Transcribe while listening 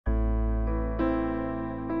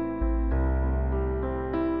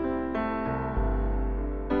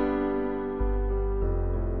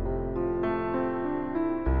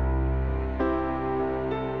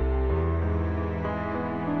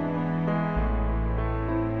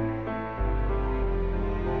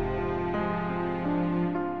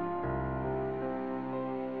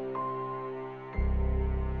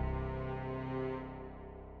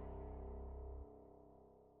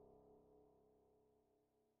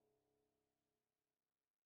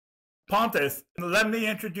Pontus, let me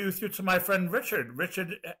introduce you to my friend Richard.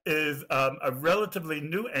 Richard is a relatively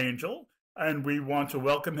new angel, and we want to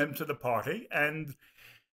welcome him to the party. And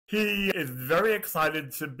he is very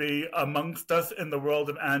excited to be amongst us in the world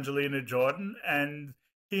of Angelina Jordan, and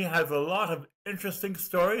he has a lot of interesting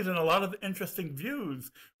stories and a lot of interesting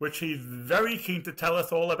views, which he's very keen to tell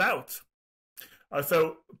us all about.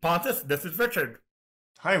 So, Pontus, this is Richard.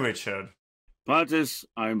 Hi, Richard. Pontus,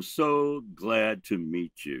 I'm so glad to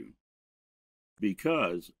meet you,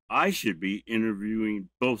 because I should be interviewing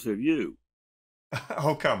both of you.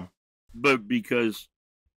 How come? But because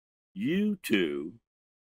you two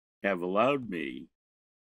have allowed me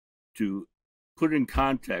to put in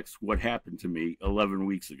context what happened to me 11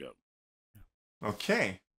 weeks ago.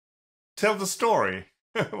 Okay. Tell the story.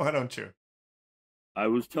 Why don't you? I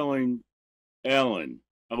was telling Alan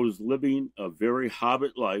I was living a very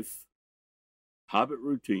hobbit life, hobbit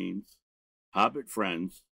routines, hobbit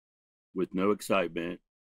friends with no excitement.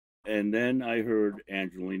 And then I heard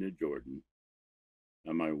Angelina Jordan,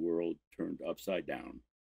 and my world turned upside down.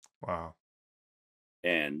 Wow.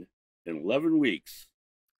 And in 11 weeks,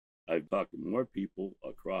 I've talked to more people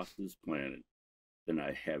across this planet than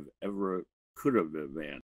I have ever could have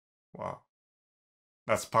imagined. Wow.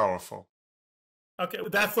 That's powerful. Okay,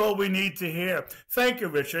 that's all we need to hear. Thank you,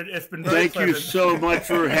 Richard. It's been very Thank you so much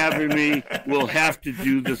for having me. We'll have to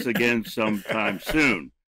do this again sometime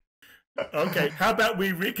soon. Okay, how about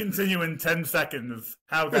we recontinue in 10 seconds?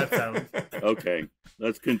 How's that sound? Okay,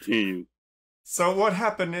 let's continue. So what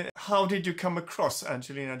happened? How did you come across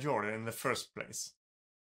Angelina Jordan in the first place?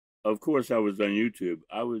 Of course, I was on YouTube.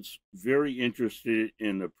 I was very interested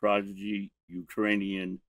in the prodigy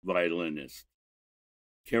Ukrainian violinist,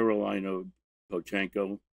 Carolina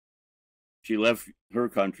Pochenko. She left her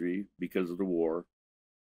country because of the war,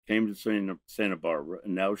 came to Santa Barbara,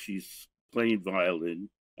 and now she's playing violin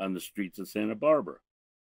on the streets of Santa Barbara.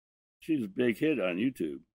 She's a big hit on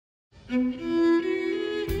YouTube.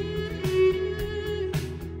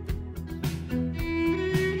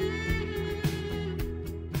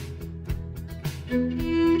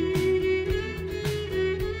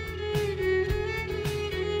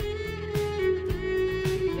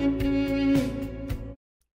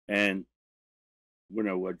 And when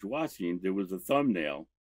I was watching, there was a thumbnail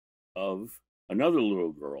of another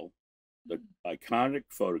little girl, the iconic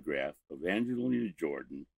photograph of Angelina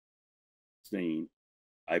Jordan saying,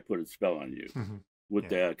 "I put a spell on you," with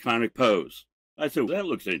the iconic pose. I said, well, that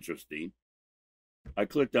looks interesting. I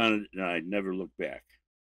clicked on it and I never looked back.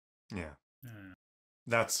 Yeah.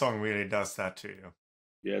 That song really does that to you.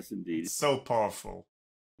 Yes, indeed. It's so powerful.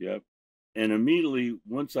 Yep. And immediately,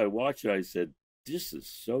 once I watched it, I said, this is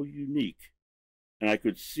so unique. And I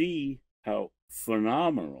could see how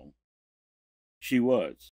phenomenal she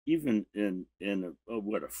was. Even in a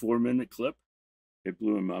 4-minute clip, it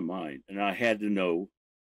blew in my mind. And I had to know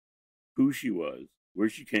who she was, where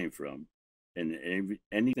she came from, and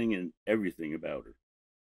anything and everything about her.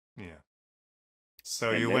 Yeah.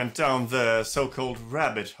 So you went down the so-called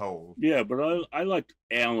rabbit hole. Yeah, but I liked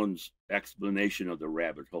Alan's explanation of the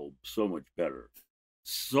rabbit hole so much better.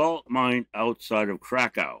 Salt mine outside of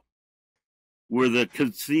Krakow, where the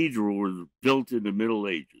cathedral was built in the Middle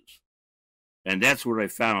Ages. And that's what I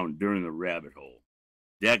found during the rabbit hole.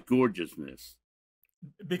 That gorgeousness.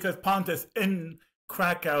 Because, Pontus, in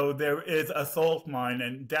Krakow, there is a salt mine,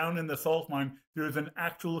 and down in the salt mine, there's an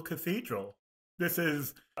actual cathedral. This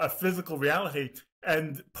is a physical reality,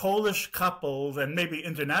 and Polish couples, and maybe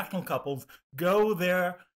international couples, go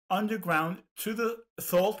there underground to the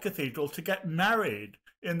Salt Cathedral to get married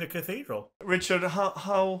in the cathedral. Richard,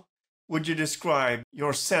 how would you describe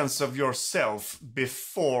your sense of yourself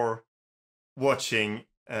before watching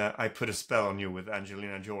I Put a Spell on You with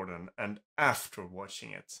Angelina Jordan and after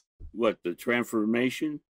watching it? What, the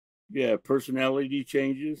transformation? Yeah, personality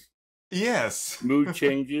changes? Yes. Mood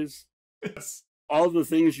changes? Yes. All the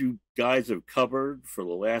things you guys have covered for the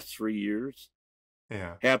last 3 years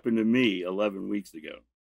happened to me 11 weeks ago.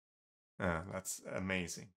 That's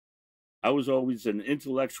amazing. I was always an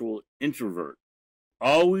intellectual introvert,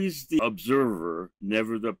 always the observer,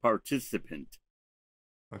 never the participant.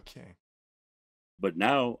 Okay. But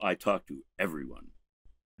now I talk to everyone.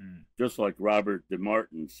 Just like Robert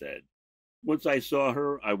DeMartin said, once I saw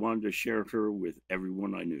her, I wanted to share her with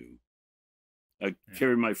everyone I knew. I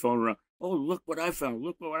carried my phone around. Oh, look what I found.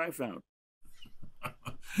 Look what I found.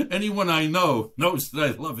 Anyone I know knows that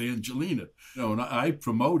I love Angelina. You know, and I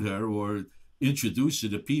promote her or introduce her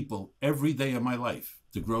to people every day of my life.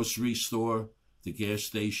 The grocery store, the gas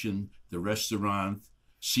station, the restaurant,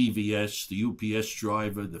 CVS, the UPS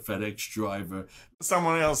driver, the FedEx driver.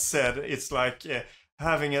 Someone else said it's like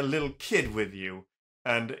having a little kid with you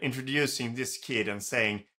and introducing this kid and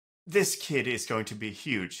saying, this kid is going to be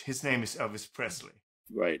huge. His name is Elvis Presley.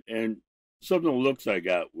 Right. And some of the looks I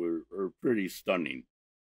got were pretty stunning.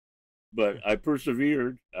 But I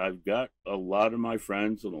persevered. I've got a lot of my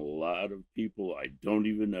friends and a lot of people I don't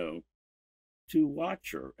even know to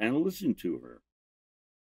watch her and listen to her.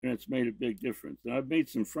 And it's made a big difference. And I've made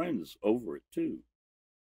some friends over it, too.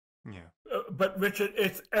 Yeah. But Richard,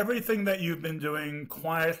 it's everything that you've been doing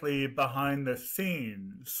quietly behind the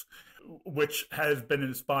scenes, which has been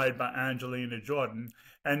inspired by Angelina Jordan.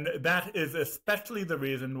 And that is especially the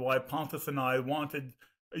reason why Pontus and I wanted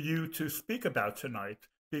you to speak about tonight,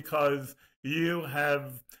 because you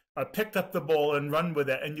have picked up the ball and run with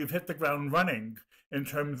it, and you've hit the ground running in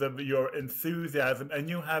terms of your enthusiasm, and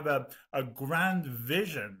you have a grand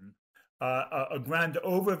vision, a grand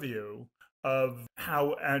overview of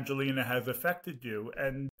how Angelina has affected you.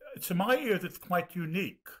 And to my ears, it's quite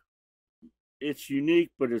unique. It's unique,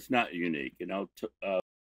 but it's not unique. And I'll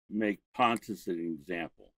make Pontus an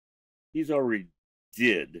example. He's already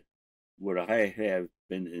did what I have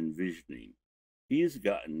been envisioning. He's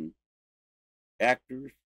gotten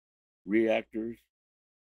actors, reactors,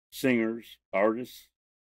 singers, artists,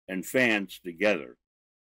 and fans together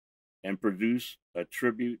and produce a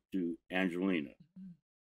tribute to Angelina.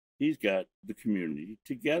 He's got the community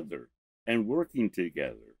together and working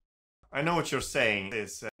together. I know what you're saying.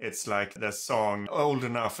 It's like the song Old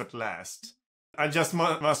Enough at Last. I just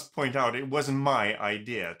must point out, it wasn't my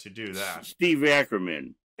idea to do that. Steve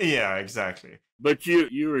Ackerman. Yeah, exactly. But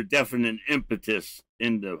you're a definite impetus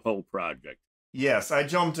in the whole project. Yes, I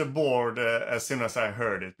jumped aboard as soon as I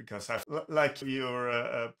heard it, because like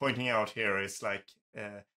you're pointing out here, it's like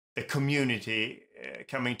the community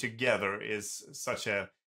coming together is such a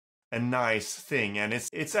nice thing, and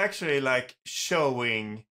it's actually like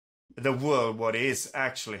showing the world what is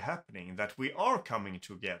actually happening, that we are coming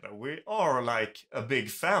together. We are like a big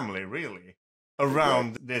family, really,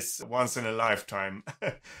 around this once in a lifetime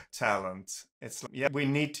talent. It's like, yeah, we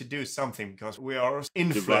need to do something because we are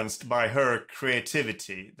influenced by her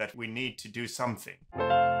creativity, that we need to do something.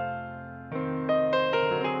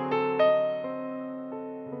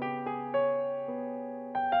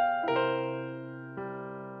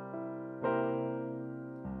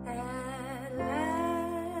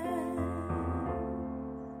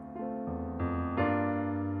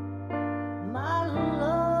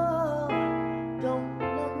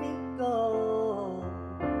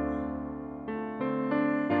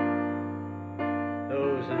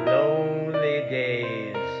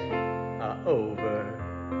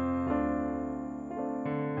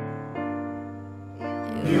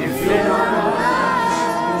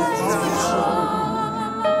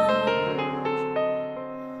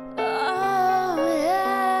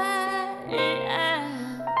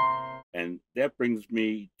 And that brings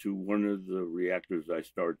me to one of the reactors I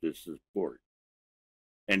started to support.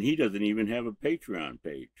 And he doesn't even have a Patreon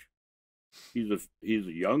page. He's a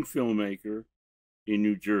young filmmaker in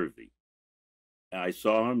New Jersey. And I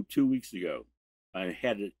saw him 2 weeks ago. I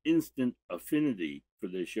had an instant affinity for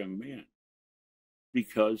this young man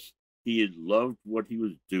because he had loved what he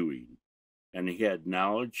was doing and he had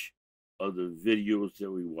knowledge of the videos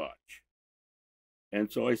that we watch. And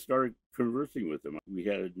so I started conversing with him. We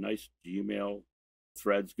had a nice Gmail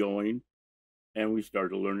threads going, and we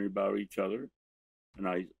started learning about each other. And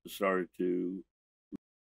I started to,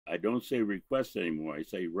 I don't say request anymore, I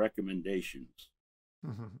say recommendations.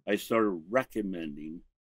 Mm-hmm. I started recommending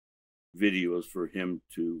videos for him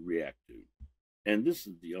to react to. And this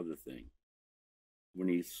is the other thing. When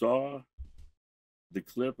he saw the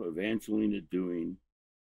clip of Angelina doing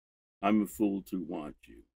I'm a Fool to Want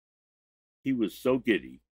You, he was so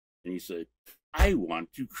giddy, and he said, I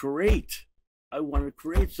want to create. I want to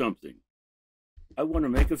create something. I want to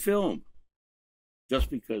make a film. Just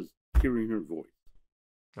because hearing her voice.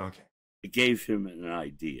 Okay. It gave him an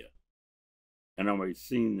idea. And I'm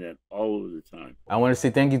seeing that all over the time. I want to say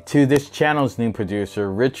thank you to this channel's new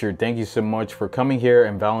producer, Richard. Thank you so much for coming here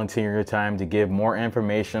and volunteering your time to give more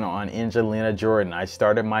information on Angelina Jordan. I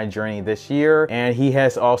started my journey this year, and he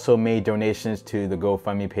has also made donations to the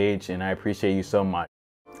GoFundMe page, and I appreciate you so much.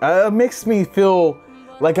 It makes me feel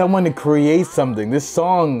like I want to create something. This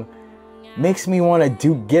song makes me want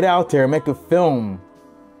to get out there and make a film,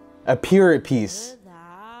 a period piece.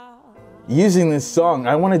 Using this song,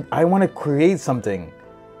 I want to create something.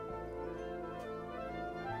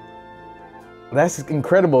 That's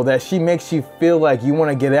incredible that she makes you feel like you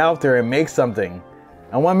want to get out there and make something.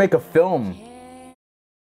 I want to make a film.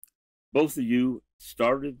 Both of you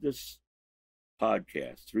started this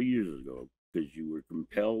podcast 3 years ago because you were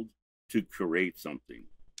compelled to create something.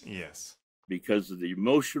 Yes. Because of the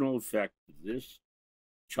emotional effect this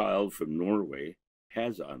child from Norway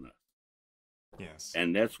has on us. Yes.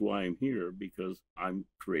 And that's why I'm here, because I'm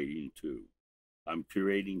creating too. I'm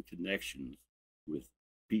creating connections with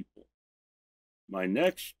people. My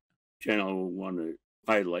next channel I want to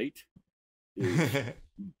highlight is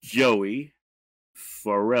Joey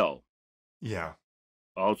Farrell, Yeah.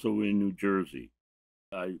 also in New Jersey.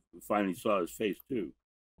 I finally saw his face too.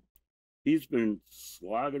 He's been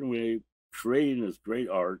slogging away, creating this great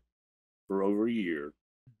art for over a year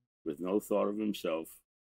with no thought of himself.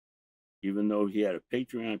 Even though he had a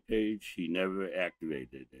Patreon page, he never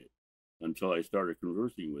activated it until I started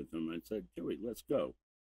conversing with him. I said, Joey, let's go.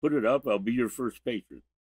 Put it up. I'll be your first patron.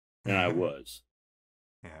 And I was.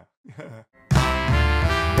 Yeah.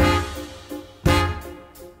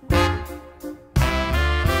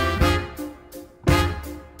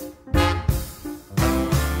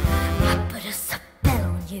 I put a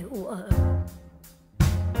spell on you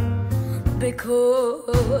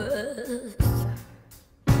because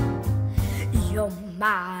you're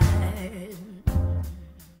mine.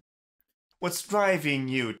 What's driving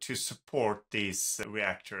you to support these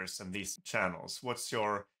reactors and these channels? What's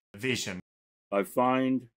your vision? I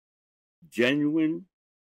find genuine,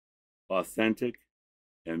 authentic,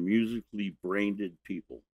 and musically brained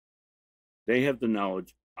people. They have the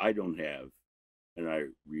knowledge I don't have, and I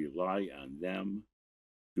rely on them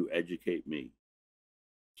to educate me.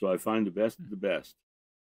 So I find the best of the best,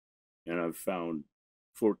 and I've found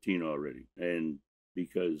 14 already. And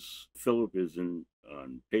because Philip isn't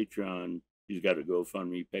on Patreon, he's got a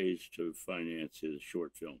GoFundMe page to finance his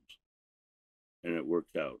short films. And it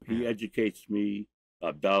worked out. He educates me.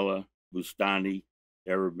 Abdallah Bustani,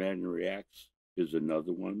 Arab Man Reacts, is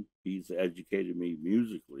another one. He's educated me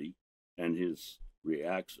musically, and his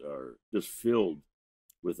reacts are just filled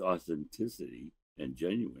with authenticity and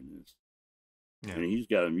genuineness. Yeah. And he's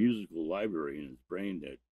got a musical library in his brain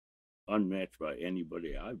that unmatched by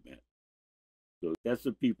anybody I've met. So that's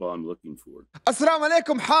the people I'm looking for. Assalamu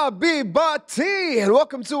alaikum habibati, and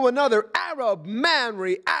welcome to another Arab Man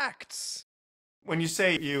Reacts. When you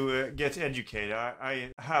say you get educated,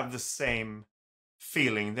 I have the same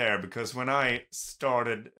feeling there, because when I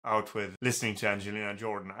started out with listening to Angelina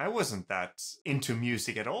Jordan, I wasn't that into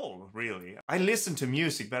music at all, really. I listened to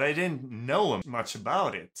music, but I didn't know much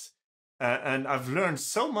about it. And I've learned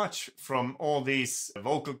so much from all these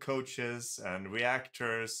vocal coaches and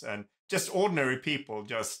reactors and just ordinary people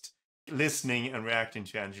just listening and reacting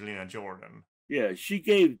to Angelina Jordan. Yeah, she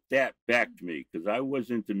gave that back to me because I was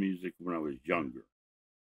into music when I was younger,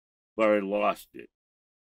 but I lost it.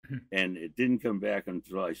 And it didn't come back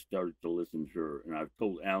until I started to listen to her. And I've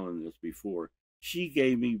told Alan this before. She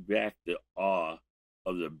gave me back the awe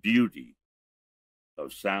of the beauty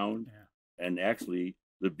of sound and actually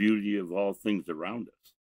the beauty of all things around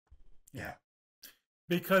us. Yeah.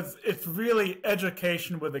 Because it's really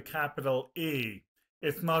education with a capital E.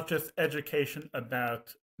 It's not just education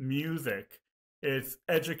about music. It's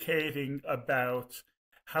educating about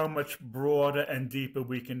how much broader and deeper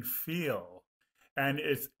we can feel. And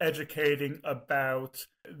it's educating about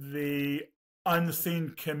the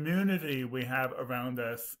unseen community we have around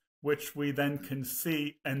us, which we then can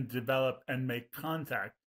see and develop and make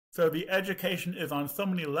contact. So the education is on so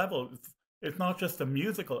many levels. It's not just a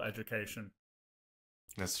musical education.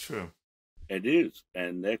 That's true. It is,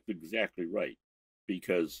 and that's exactly right.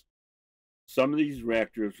 Because some of these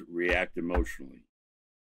reactors react emotionally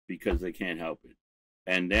because they can't help it.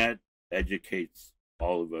 And that educates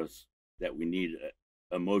all of us that we need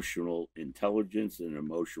emotional intelligence and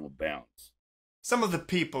emotional balance. Some of the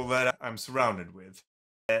people that I'm surrounded with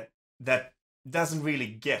that doesn't really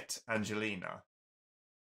get Angelina,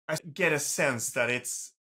 I get a sense that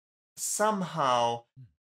it's somehow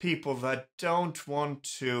people that don't want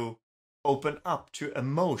to open up to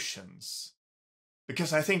emotions.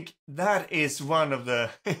 Because I think that is one of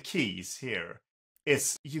the keys here.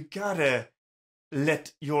 It's you gotta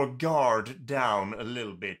let your guard down a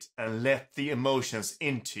little bit and let the emotions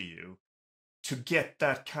into you to get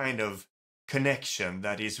that kind of connection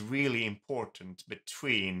that is really important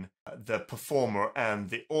between the performer and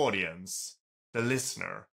the audience, the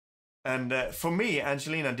listener. And for me,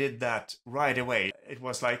 Angelina did that right away. It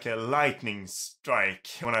was like a lightning strike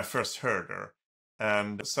when I first heard her.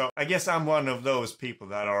 And so I guess I'm one of those people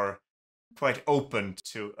that are quite open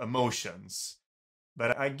to emotions.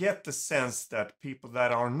 But I get the sense that people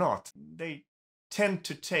that are not, they tend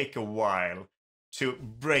to take a while to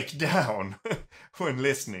break down when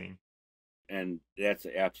listening. And that's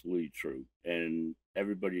absolutely true. And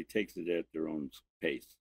everybody takes it at their own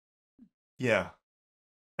pace. Yeah.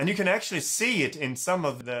 And you can actually see it in some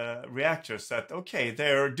of the reactors that, okay,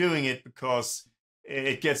 they're doing it because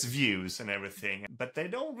it gets views and everything, but they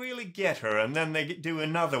don't really get her. And then they do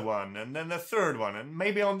another one, and then a third one, and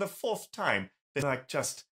maybe on the fourth time, they like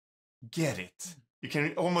just get it. You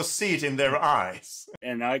can almost see it in their eyes.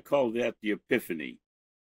 And I call that the epiphany.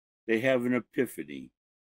 They have an epiphany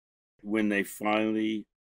when they finally,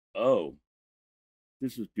 oh,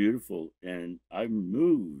 this is beautiful, and I'm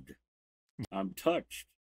moved. I'm touched.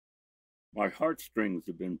 My heartstrings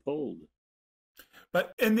have been pulled.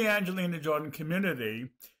 But in the Angelina Jordan community,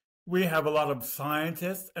 we have a lot of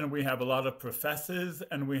scientists, and we have a lot of professors,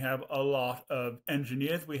 and we have a lot of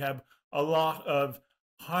engineers. We have a lot of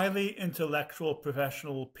highly intellectual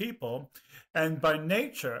professional people, and by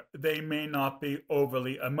nature, they may not be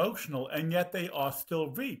overly emotional, and yet they are still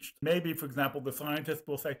reached. Maybe, for example, the scientist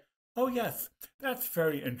will say, oh yes, that's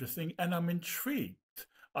very interesting, and I'm intrigued.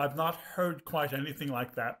 I've not heard quite anything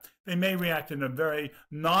like that. They may react in a very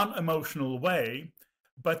non-emotional way,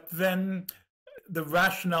 but then the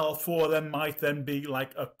rationale for them might then be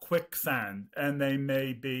like a quicksand, and they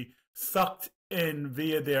may be sucked in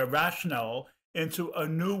via their rationale into a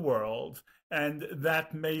new world, and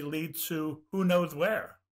that may lead to who knows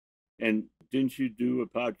where. And didn't you do a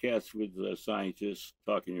podcast with scientists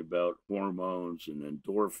talking about hormones and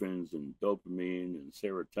endorphins and dopamine and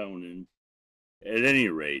serotonin? At any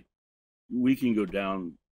rate, we can go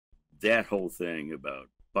down that whole thing about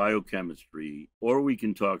biochemistry, or we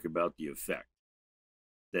can talk about the effect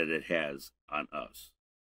that it has on us.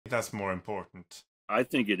 That's more important. I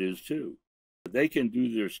think it is too. They can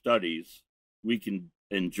do their studies. We can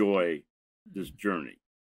enjoy this journey.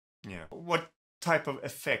 Yeah. What type of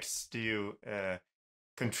effects do you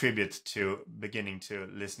contribute to beginning to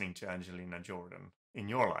listening to Angelina Jordan in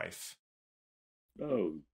your life?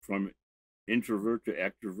 Oh, from introvert to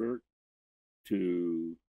extrovert,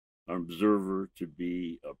 to observer to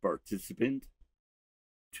be a participant,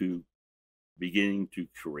 to beginning to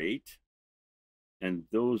create. And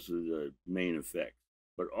those are the main effects.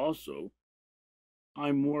 But also,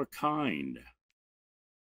 I'm more kind.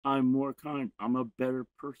 I'm a better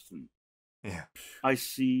person. Yeah. I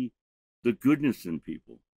see the goodness in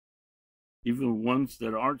people, even ones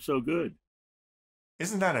that aren't so good.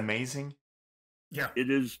 Isn't that amazing? Yeah. It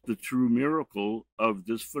is the true miracle of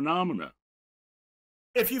this phenomena.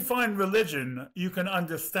 If you find religion, you can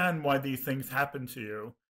understand why these things happen to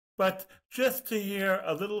you. But just to hear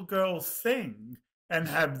a little girl sing and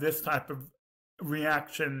have this type of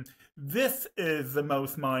reaction, this is the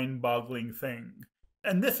most mind-boggling thing.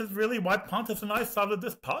 And this is really why Pontus and I started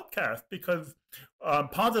this podcast, because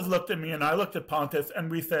Pontus looked at me and I looked at Pontus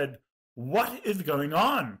and we said, what is going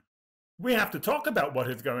on? We have to talk about what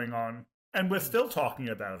is going on. And we're still talking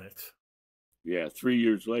about it. Yeah, 3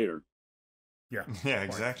 years later. Yeah. Yeah,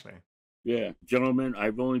 exactly. Yeah, gentlemen,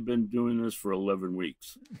 I've only been doing this for 11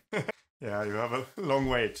 weeks. Yeah, you have a long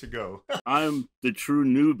way to go. I'm the true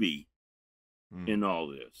newbie in all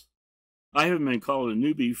this. I haven't been called a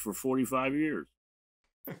newbie for 45 years.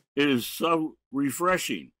 It is so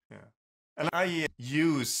refreshing. Yeah. And I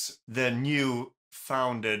use the new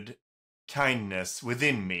founded kindness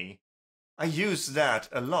within me. I use that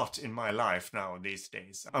a lot in my life now these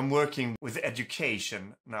days. I'm working with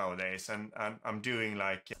education nowadays, and I'm doing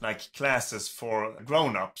like classes for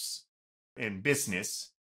grown-ups in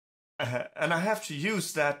business. And I have to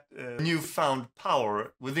use that newfound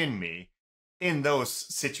power within me in those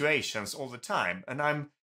situations all the time. And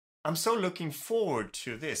I'm so looking forward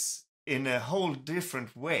to this in a whole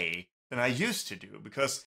different way than I used to do,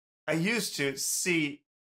 because I used to see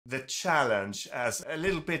the challenge as a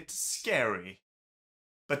little bit scary.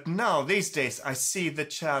 But now, these days, I see the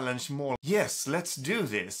challenge more, yes, let's do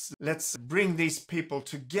this. Let's bring these people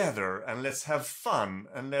together and let's have fun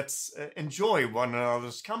and let's enjoy one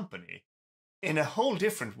another's company in a whole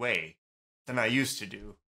different way than I used to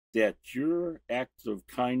do. That your acts of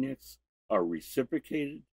kindness are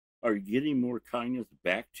reciprocated? Are you getting more kindness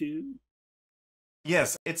back to you?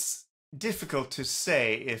 Yes, it's difficult to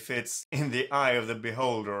say if it's in the eye of the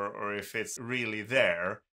beholder or if it's really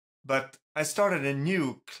there. But I started a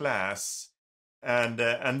new class, and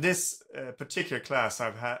this particular class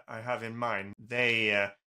I have in mind,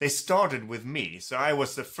 they started with me. So I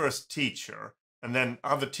was the first teacher, and then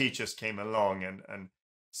other teachers came along, and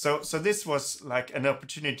so this was like an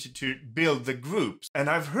opportunity to build the groups. And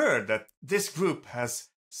I've heard that this group has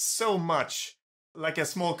so much, like a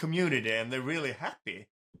small community, and they're really happy.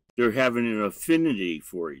 They're having an affinity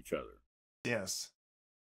for each other. Yes.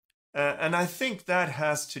 And I think that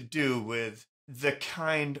has to do with the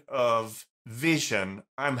kind of vision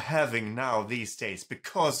I'm having now these days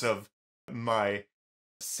because of my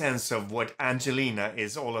sense of what Angelina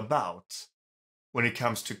is all about when it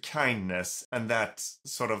comes to kindness and that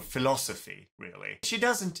sort of philosophy, really. She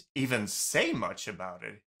doesn't even say much about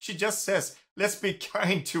it. She just says, let's be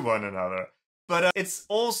kind to one another. But it's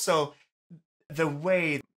also the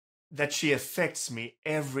way that she affects me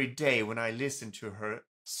every day when I listen to her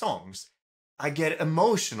songs. I get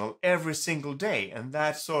emotional every single day, and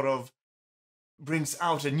that sort of brings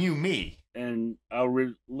out a new me. And I'll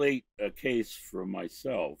relate a case for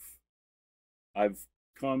myself. I've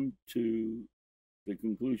come to the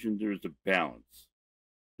conclusion there's a balance.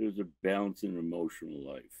 There's a balance in emotional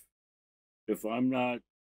life. If I'm not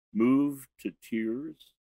moved to tears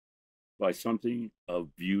by something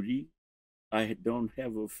of beauty, I don't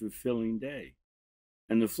have a fulfilling day.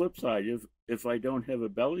 And the flip side, if I don't have a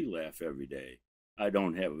belly laugh every day, I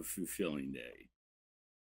don't have a fulfilling day.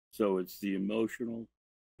 So it's the emotional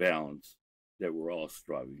balance that we're all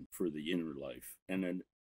striving for, the inner life. And then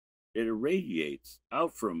it irradiates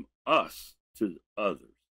out from us to others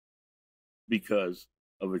because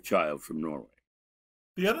of a child from Norway.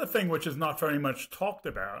 The other thing which is not very much talked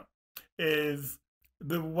about is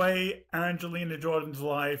the way Angelina Jordan's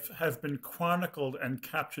life has been chronicled and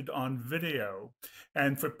captured on video.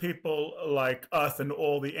 And for people like us and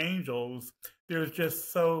all the angels, there's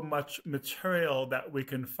just so much material that we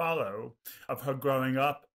can follow of her growing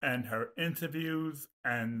up and her interviews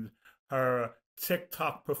and her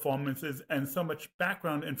TikTok performances and so much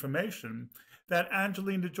background information that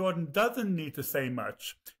Angelina Jordan doesn't need to say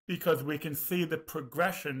much, because we can see the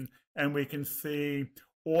progression and we can see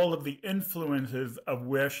all of the influences of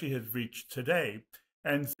where she has reached today.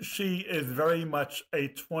 And she is very much a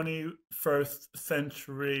 21st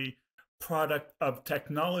century product of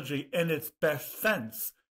technology in its best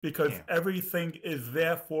sense, because everything is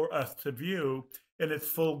there for us to view in its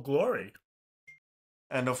full glory.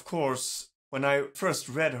 And of course, when I first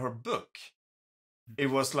read her book, it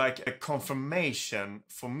was like a confirmation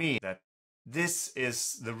for me that this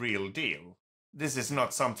is the real deal. This is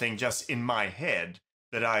not something just in my head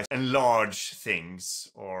that I enlarge things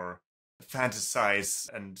or fantasize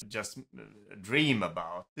and just dream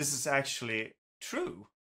about. This is actually true,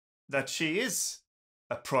 that she is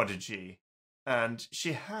a prodigy and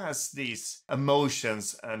she has these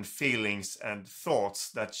emotions and feelings and thoughts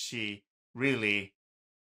that she really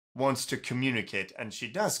wants to communicate, and she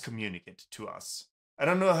does communicate to us. I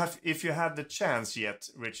don't know if you had the chance yet,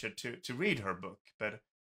 Richard, to read her book, but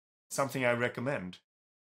something I recommend.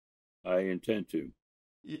 I intend to.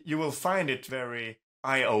 You will find it very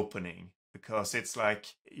eye-opening, because it's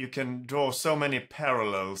like you can draw so many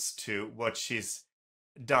parallels to what she's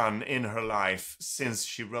done in her life since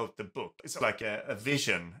she wrote the book. It's like a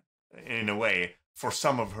vision, in a way, for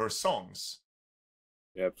some of her songs.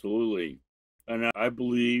 Absolutely. And I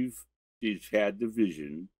believe she's had the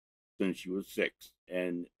vision since she was 6,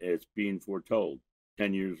 and it's being foretold.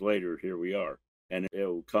 10 years later, here we are, and it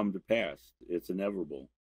will come to pass. It's inevitable.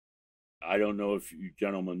 I don't know if you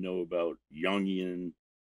gentlemen know about Jungian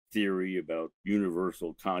theory about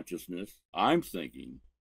universal consciousness. I'm thinking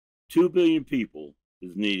 2 billion people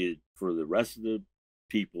is needed for the rest of the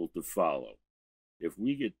people to follow. If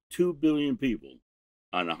we get 2 billion people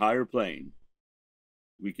on a higher plane,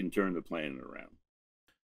 we can turn the planet around.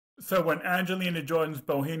 So when Angelina Jordan's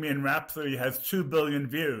Bohemian Rhapsody has 2 billion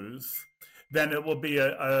views, then it will be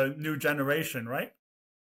a new generation, right?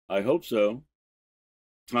 I hope so.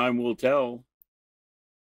 Time will tell.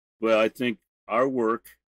 But I think our work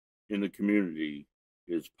in the community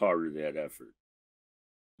is part of that effort,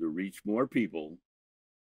 to reach more people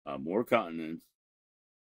on more continents,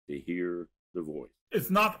 to hear the voice.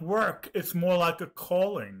 It's not work. It's more like a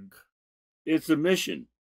calling. It's a mission.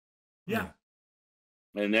 Yeah.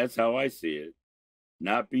 And that's how I see it.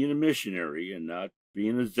 Not being a missionary and not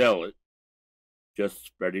being a zealot, just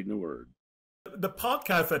spreading the word. The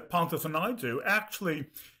podcast that Pontus and I do actually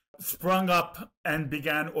sprung up and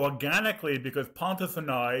began organically because Pontus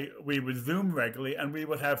and I, we would Zoom regularly and we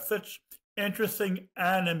would have such interesting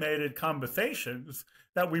animated conversations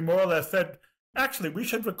that we more or less said, actually, we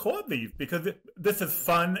should record these because this is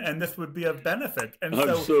fun and this would be of benefit. And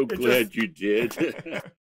I'm so glad you did.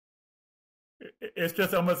 It's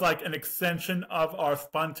just almost like an extension of our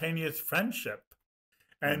spontaneous friendship.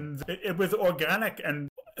 And it was organic, and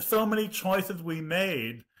so many choices we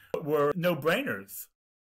made were no-brainers.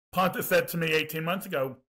 Pontus said to me 18 months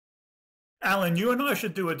ago, Alan, you and I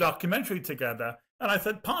should do a documentary together. And I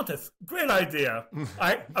said, Pontus, great idea.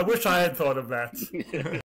 I wish I had thought of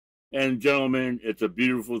that. And gentlemen, it's a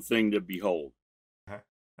beautiful thing to behold. Nice.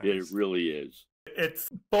 It really is.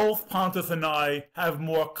 It's both Pontus and I have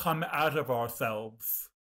more come out of ourselves.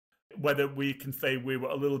 whether we can say we were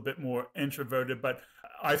a little bit more introverted, but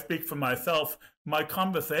I speak for myself. My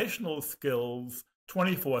conversational skills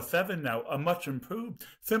 24/7 now are much improved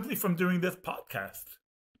simply from doing this podcast,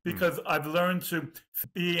 because I've learned to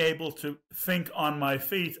be able to think on my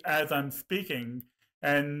feet as I'm speaking.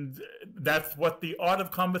 And that's what the art of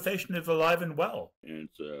conversation is, alive and well. And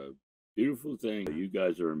it's a beautiful thing. You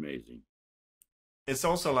guys are amazing. It's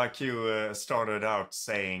also like you started out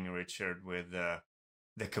saying, Richard, with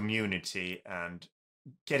the community and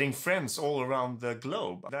getting friends all around the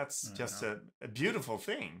globe. That's just a beautiful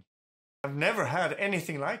thing. I've never had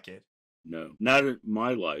anything like it. No, not in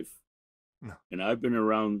my life. No. And I've been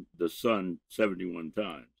around the sun 71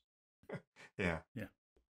 times. Yeah.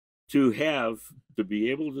 To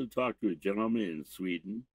be able to talk to a gentleman in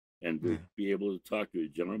Sweden, and to be able to talk to a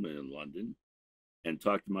gentleman in London, and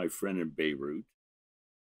talk to my friend in Beirut,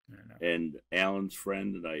 and Alan's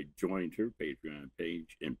friend that I joined her Patreon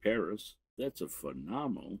page in Paris. That's a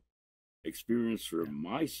phenomenal experience for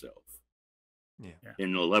myself.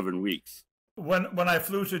 In 11 weeks. When I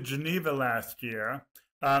flew to Geneva last year,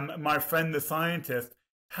 my friend, the scientist,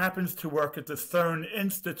 happens to work at the CERN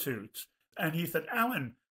Institute. And he said,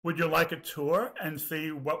 Alan, would you like a tour and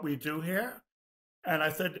see what we do here? And I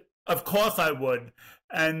said, of course I would.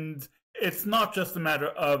 And it's not just a matter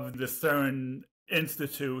of the CERN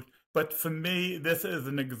Institute, but for me, this is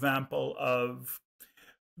an example of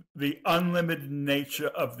the unlimited nature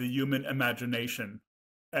of the human imagination.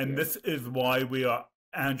 And this is why we are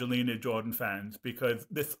Angelina Jordan fans, because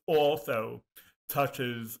this also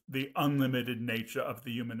touches the unlimited nature of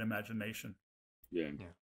the human imagination. Yeah.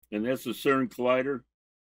 And that's the CERN Collider?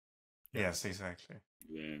 Yes, exactly.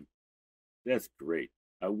 Yeah. That's great.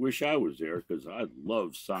 I wish I was there, because I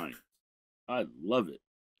love science. I love it.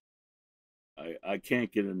 I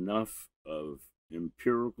can't get enough of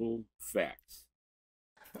empirical facts.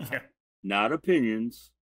 Not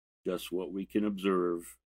opinions, just what we can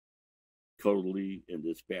observe totally and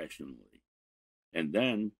dispassionately. And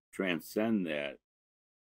then transcend that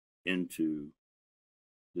into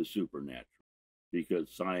the supernatural,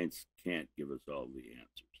 because science can't give us all the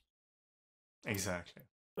answers. Exactly.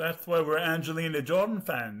 That's why we're Angelina Jordan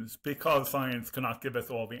fans, because science cannot give us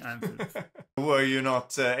all the answers. Were you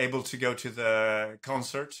not able to go to the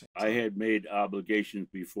concert? I had made obligations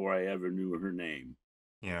before I ever knew her name.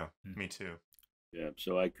 Yeah, me too. Yeah,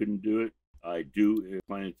 so I couldn't do it. I do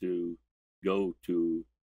plan to go to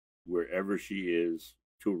wherever she is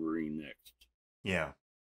touring next. Yeah.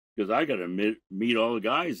 Because I got to meet all the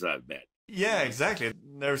guys I've met. Yeah, exactly.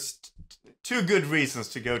 There's two good reasons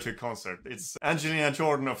to go to a concert. It's Angelina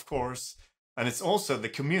Jordan, of course, and it's also the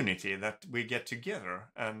community that we get together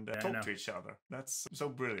and talk to each other. That's so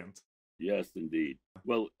brilliant. Yes, indeed.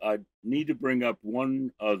 Well, I need to bring up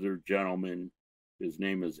one other gentleman. His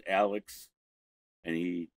name is Alex, and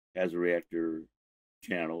he has a reactor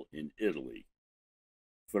channel in Italy.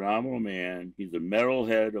 Phenomenal man. He's a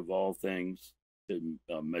metalhead of all things.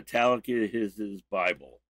 Metallica is his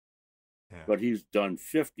Bible. Yeah. But he's done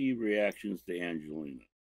 50 reactions to Angelina.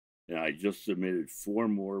 And I just submitted 4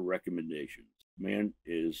 more recommendations. Man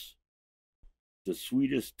is the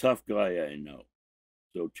sweetest, tough guy I know.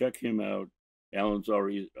 So check him out. Alan's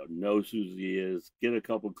already knows who he is. Get a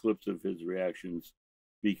couple clips of his reactions,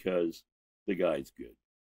 because the guy's good.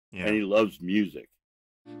 Yeah. And he loves music.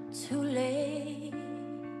 Too late.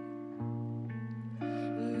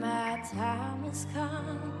 My time has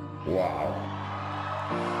come. Wow.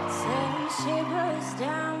 Sudden shivers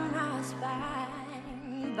down my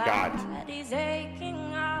spine. God. Body's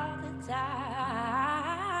aching all the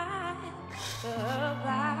time.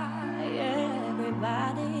 Goodbye,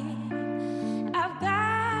 everybody. I've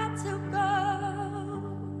got to go.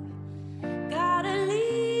 Gotta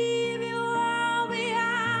leave you all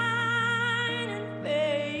behind and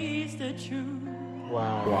face the truth.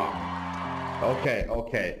 Wow. Wow.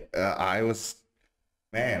 Okay. I was,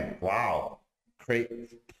 man, wow. Great.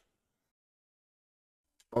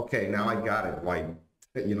 Okay, now I got it. Like,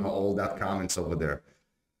 all that comments over there.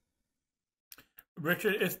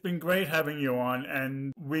 Richard, it's been great having you on,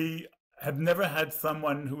 and we have never had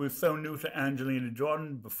someone who is so new to Angelina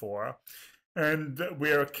Jordan before, and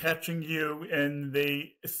we are catching you in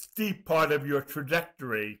the steep part of your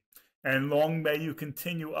trajectory, and long may you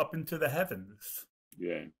continue up into the heavens.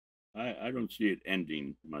 Yeah, I don't see it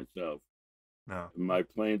ending myself. No. My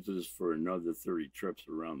plans is for another 30 trips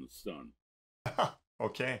around the sun.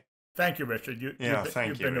 Okay. Thank you, Richard.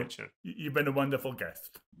 Thank you, Richard. You've been a wonderful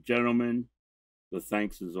guest. Gentlemen, the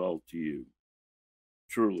thanks is all to you.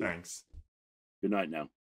 Truly. Thanks. Good night now.